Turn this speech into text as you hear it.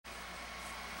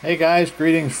Hey guys,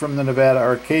 greetings from the Nevada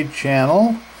Arcade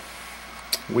Channel.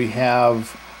 We have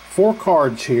 4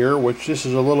 cards here, which this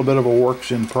is a little bit of a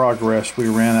works in progress. We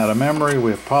ran out of memory,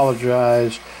 we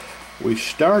apologize. We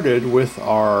started with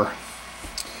our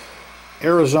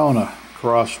Arizona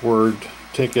crossword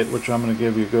ticket, which I'm going to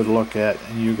give you a good look at,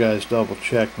 and you guys double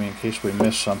check me in case we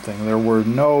missed something. There were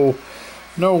no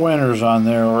winners on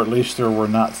there, or at least there were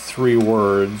not 3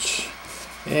 words.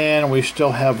 And we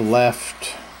still have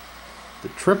left the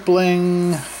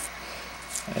tripling,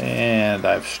 and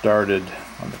I've started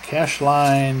on the cash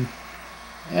line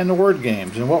and the word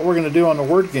games. And what we're going to do on the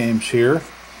word games here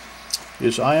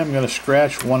is I am going to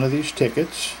scratch one of these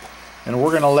tickets, and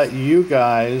we're going to let you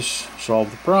guys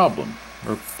solve the problem,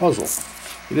 or puzzle.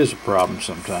 It is a problem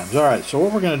sometimes. Alright, so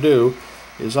what we're going to do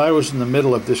is I was in the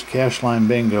middle of this cash line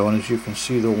bingo, and as you can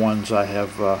see, the ones I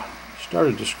have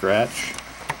started to scratch.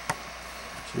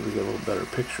 See if we get a little better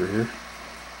picture here.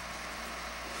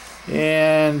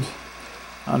 And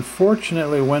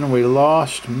unfortunately, when we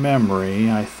lost memory,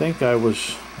 I think I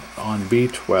was on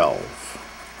B12.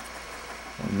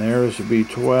 And there's a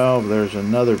B12, there's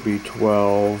another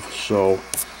B12. So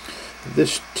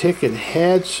this ticket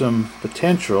had some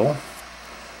potential.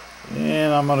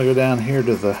 And I'm going to go down here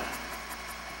to the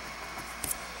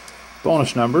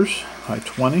bonus numbers by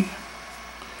 20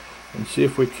 and see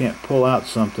if we can't pull out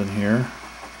something here.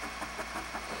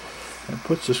 It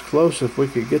puts us close. If we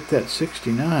could get that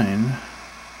 69.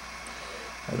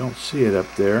 I don't see it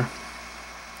up there.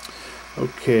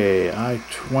 Okay,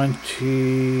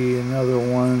 I-20, another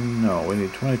one. No, we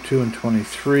need 22 and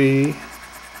 23.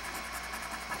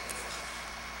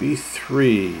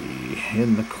 B3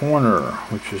 in the corner,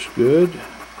 which is good.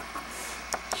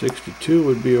 62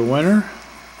 would be a winner.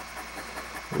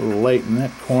 A little late in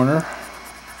that corner.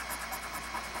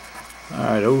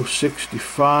 Alright,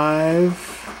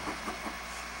 065.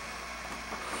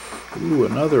 Ooh,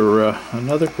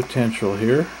 another potential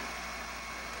here.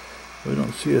 We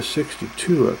don't see a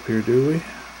 62 up here, do we?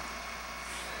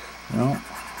 No.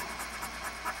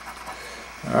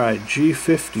 Alright,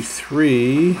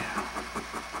 G53.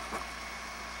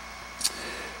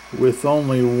 With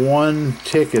only one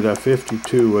ticket, a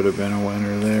 52 would have been a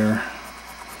winner there.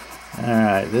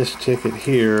 Alright, this ticket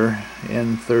here,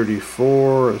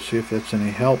 N34. Let's see if that's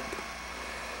any help.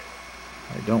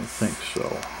 I don't think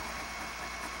so.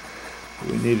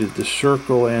 We needed the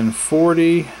circle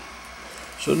N40.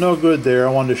 So no good there.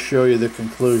 I wanted to show you the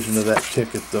conclusion of that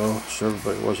ticket though, so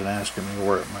everybody wasn't asking me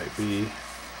where it might be.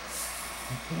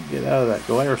 I can't get out of that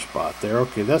glare spot there.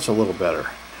 Okay, that's a little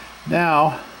better.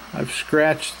 Now, I've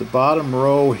scratched the bottom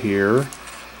row here,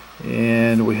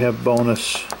 and we have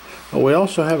bonus. Oh, we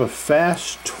also have a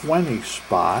fast 20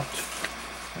 spot,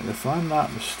 and if I'm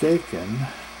not mistaken,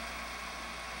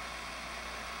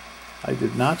 I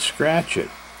did not scratch it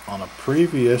on a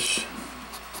previous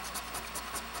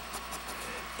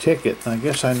ticket. I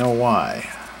guess I know why.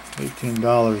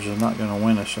 $18 is not going to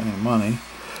win us any money.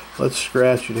 Let's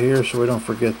scratch it here so we don't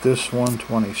forget this one.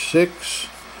 26.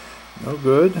 No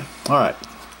good. Alright.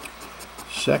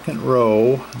 Second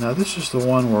row. Now this is the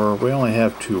one where we only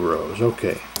have 2 rows.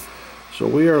 Okay. So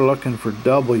we are looking for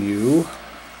W.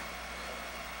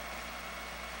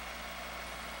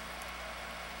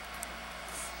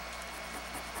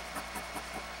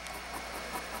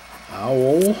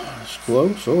 Owl is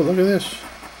close. Oh, look at this.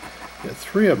 Got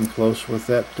 3 of them close with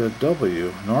that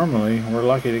W. Normally, we're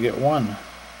lucky to get 1.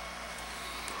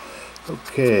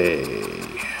 Okay.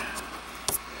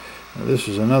 Now, this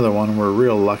is another one we're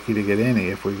real lucky to get any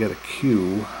if we get a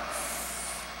Q.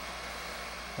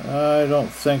 I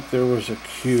don't think there was a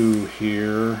Q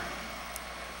here.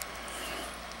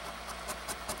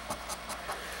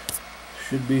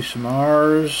 Should be some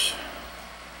R's.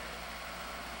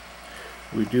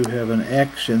 We do have an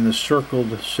X in the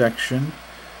circled section,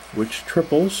 which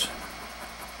triples.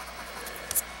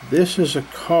 This is a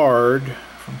card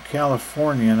from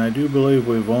California, and I do believe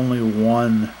we've only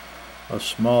won a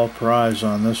small prize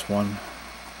on this one.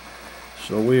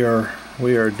 So we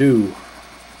are due,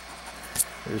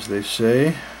 as they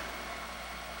say.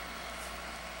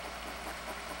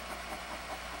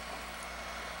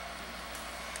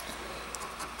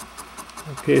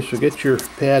 Okay, so get your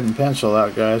pad and pencil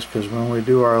out, guys, because when we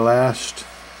do our last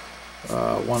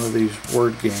one of these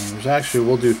word games, actually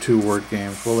we'll do 2 word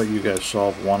games. We'll let you guys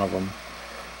solve one of them.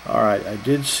 Alright, I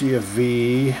did see a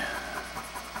V.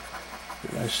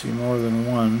 Did I see more than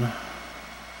one?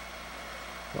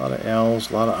 A lot of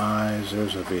L's, a lot of I's.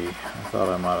 There's a V. I thought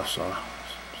I might have saw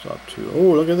 2.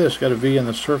 Oh, look at this. Got a V in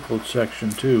the circled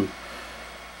section too.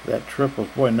 That triples.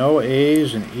 Boy, no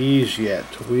A's and E's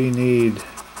yet. We need,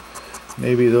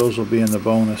 maybe those will be in the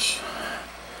bonus.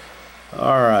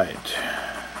 All right.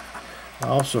 I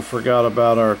also forgot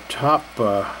about our top.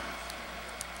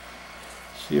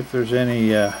 See if there's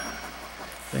any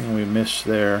thing we missed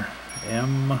there.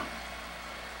 M.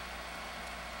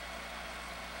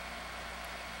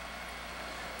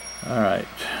 All right,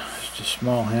 just a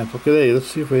small handful. Okay, let's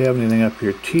see if we have anything up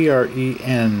here.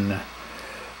 T-R-E-N.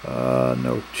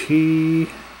 No T.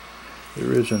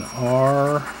 There is an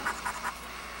R.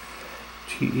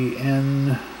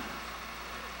 T-E-N.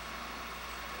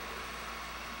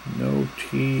 No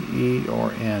T, E,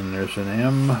 or N. There's an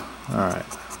M. All right.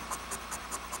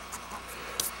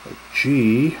 A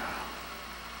G.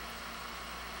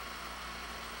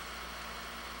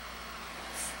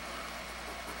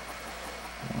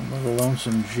 Another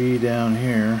lonesome G down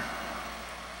here.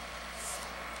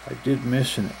 I did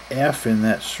miss an F in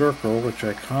that circle, which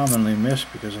I commonly miss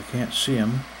because I can't see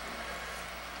them.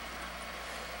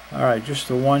 Alright, just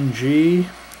the one G.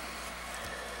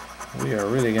 We are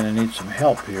really going to need some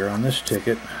help here on this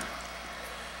ticket.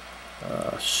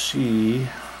 C.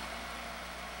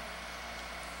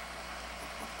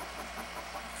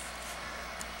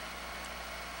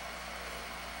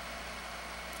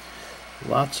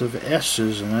 Lots of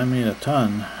S's, and I mean a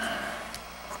ton.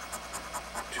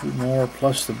 Two more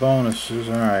plus the bonuses.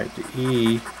 Alright, the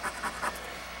E.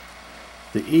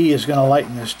 The E is going to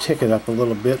lighten this ticket up a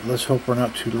little bit. Let's hope we're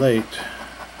not too late.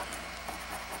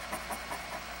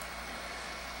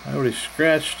 I already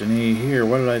scratched an E here.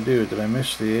 What did I do? Did I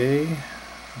miss the A?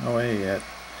 No A yet.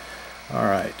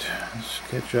 Alright, let's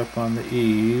catch up on the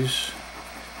E's.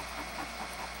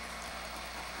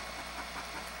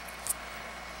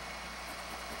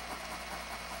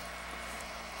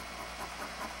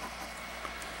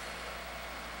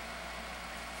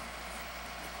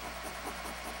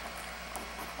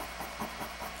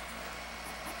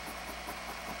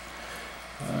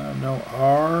 No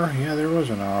R. Yeah, there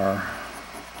was an R.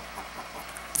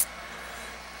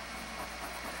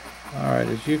 Alright,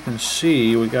 as you can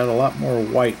see, we got a lot more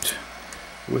white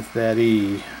with that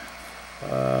E.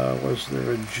 Was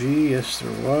there a G? Yes,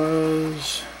 there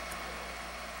was.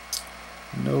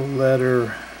 No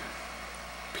letter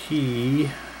P.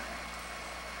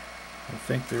 I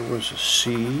think there was a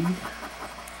C.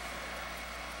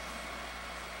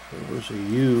 There was a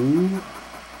U.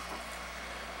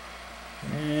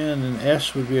 And an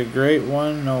S would be a great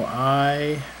one. No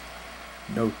I.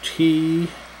 No T.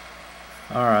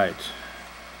 Alright.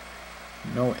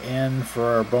 No N for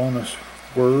our bonus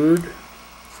word.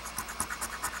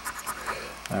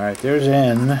 Alright, there's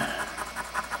N.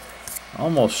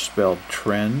 Almost spelled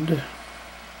trend.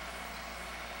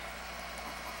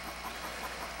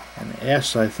 And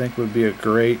S, I think, would be a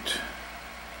great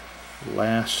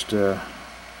last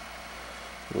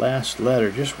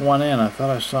letter. Just one N. I thought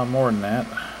I saw more than that.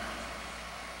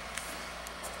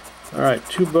 Alright,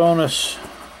 two bonus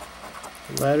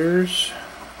letters.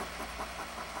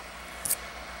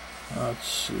 Let's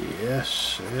see.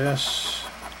 S, S.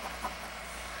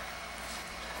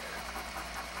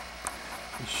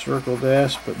 Circled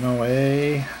S, but no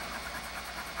A.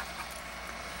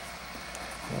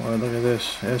 Boy, look at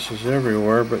this. S is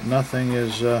everywhere, but nothing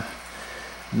is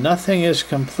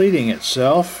completing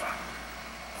itself.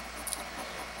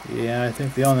 Yeah, I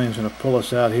think the only thing that's going to pull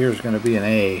us out here is going to be an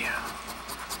A.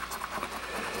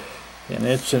 And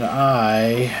it's an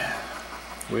I,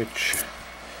 which,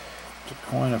 to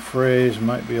coin a phrase,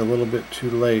 might be a little bit too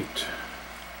late.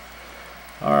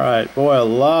 Alright, boy, a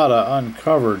lot of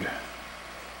uncovered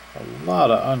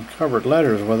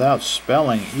letters without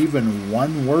spelling even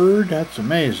one word. That's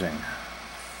amazing.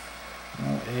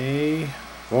 No A.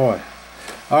 Boy.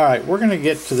 Alright, we're going to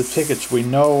get to the tickets we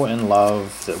know and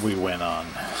love that we win on.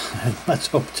 Let's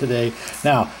hope today.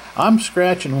 Now, I'm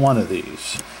scratching one of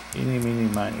these. Eeny, meeny,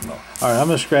 miny, mo. Alright, I'm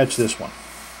going to scratch this one.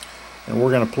 And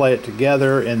we're going to play it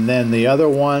together, and then the other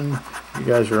one, you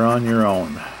guys are on your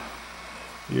own.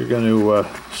 You're going to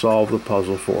solve the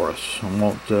puzzle for us. I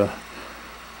won't,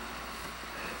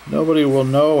 nobody will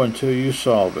know until you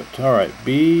solve it. Alright,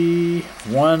 B,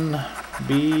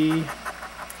 1B.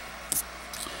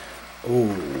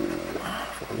 Oh,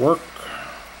 for work,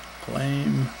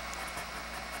 claim.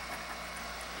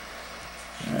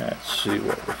 Let's see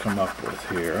what we come up with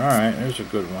here. Alright, there's a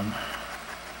good one.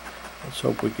 Let's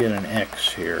hope we get an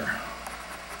X here.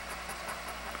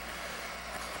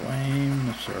 Claim,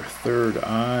 that's our third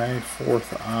I,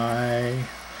 fourth I.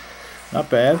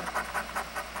 Not bad.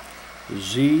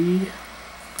 Z.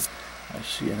 I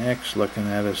see an X looking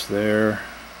at us there.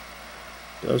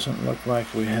 Doesn't look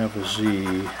like we have a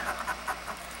Z.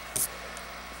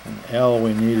 An L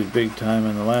we needed big time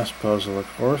in the last puzzle, of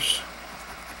course.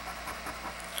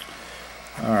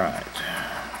 Alright.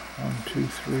 1, 2,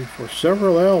 3, 4.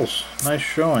 Several L's. Nice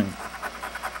showing.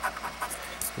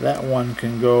 That one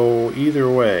can go either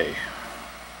way.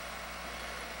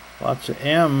 Lots of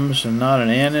M's and not an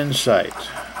N in sight.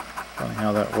 Funny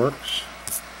how that works.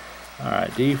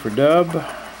 Alright, D for dub.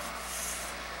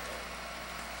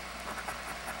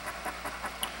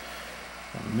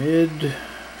 Mid.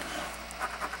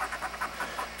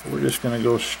 We're just going to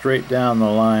go straight down the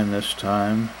line this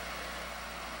time.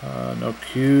 No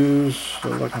Q's,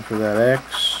 still looking for that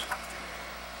X.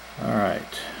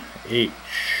 Alright, H.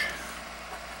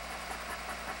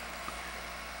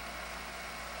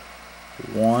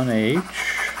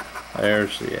 1H.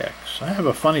 There's the X. I have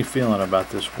a funny feeling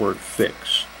about this word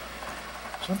fix.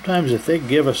 Sometimes if they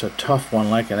give us a tough one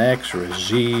like an X or a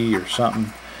Z or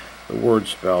something, the word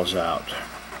spells out.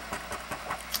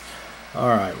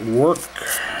 Alright, work.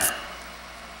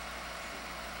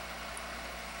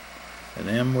 An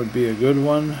M would be a good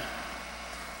one.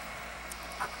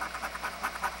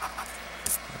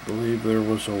 I believe there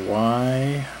was a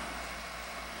Y,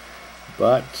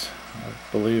 but I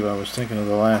believe I was thinking of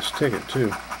the last ticket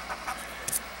too.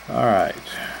 Alright,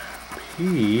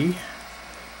 P,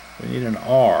 we need an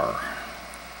R.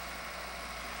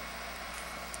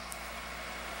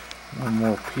 No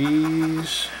more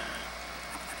P's.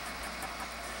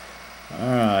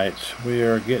 Alright, we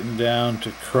are getting down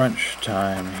to crunch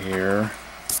time here.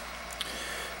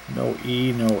 No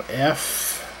E, no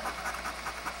F.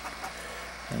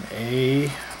 An A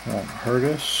won't hurt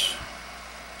us.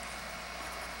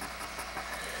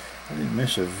 I didn't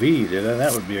miss a V, did I?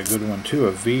 That would be a good one too,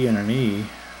 a V and an E.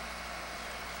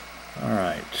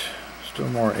 Alright, still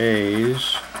more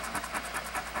A's.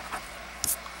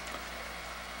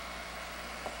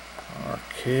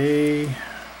 RK.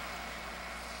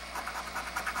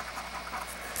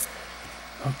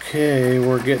 Okay,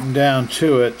 we're getting down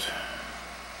to it.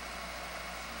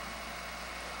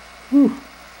 Whew.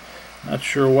 Not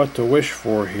sure what to wish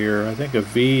for here. I think a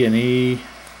V, an E,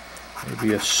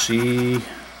 maybe a C.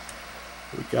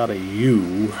 We got a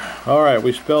U. Alright,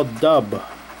 we spelled dub.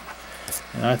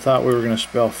 And I thought we were going to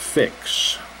spell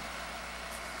fix.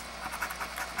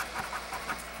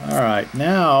 Alright,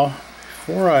 now,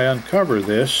 before I uncover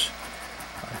this,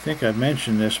 I think I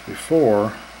mentioned this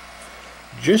before,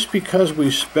 just because we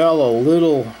spell a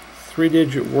little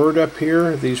 3-digit word up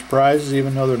here, these prizes,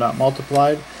 even though they're not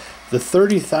multiplied, the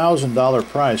 $30,000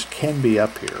 prize can be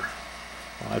up here.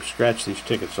 Well, I've scratched these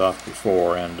tickets off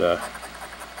before, and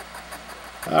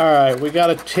alright, we got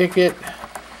a ticket,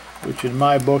 which in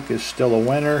my book is still a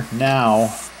winner.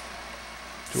 Now,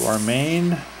 to our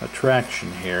main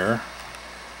attraction here.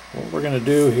 What we're going to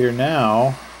do here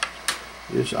now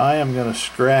is I am going to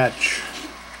scratch.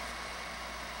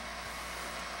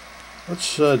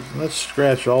 Let's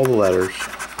scratch all the letters.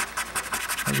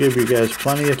 I'll give you guys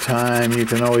plenty of time. You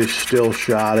can always still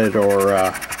shot it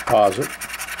or pause it.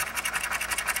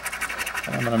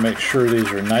 And I'm going to make sure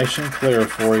these are nice and clear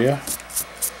for you.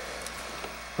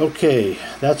 Okay,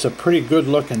 that's a pretty good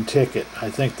looking ticket. I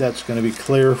think that's going to be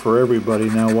clear for everybody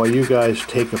now while you guys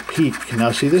take a peek.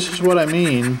 Now see, this is what I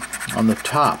mean on the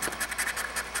top.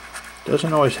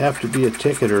 Doesn't always have to be a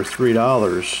ticket or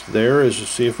 $3. There is,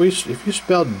 see, if you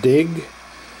spell dig,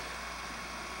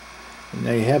 and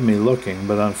they have me looking,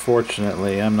 but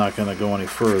unfortunately I'm not going to go any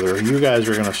further. You guys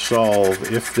are going to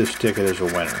solve if this ticket is a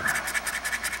winner.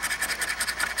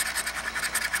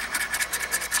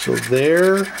 So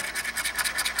there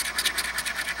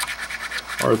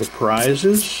are the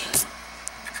prizes.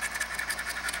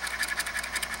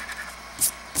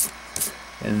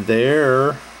 And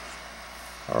there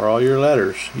are all your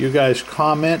letters. You guys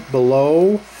comment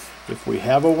below if we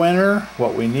have a winner,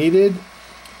 what we needed,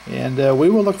 and we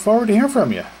will look forward to hearing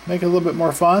from you. Make it a little bit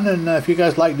more fun, and if you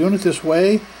guys like doing it this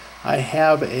way, I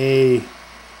have a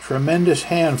tremendous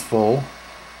handful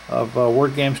of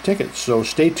Word Games tickets, so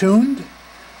stay tuned.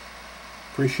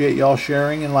 Appreciate y'all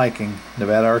sharing and liking.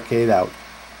 Nevada Arcade out.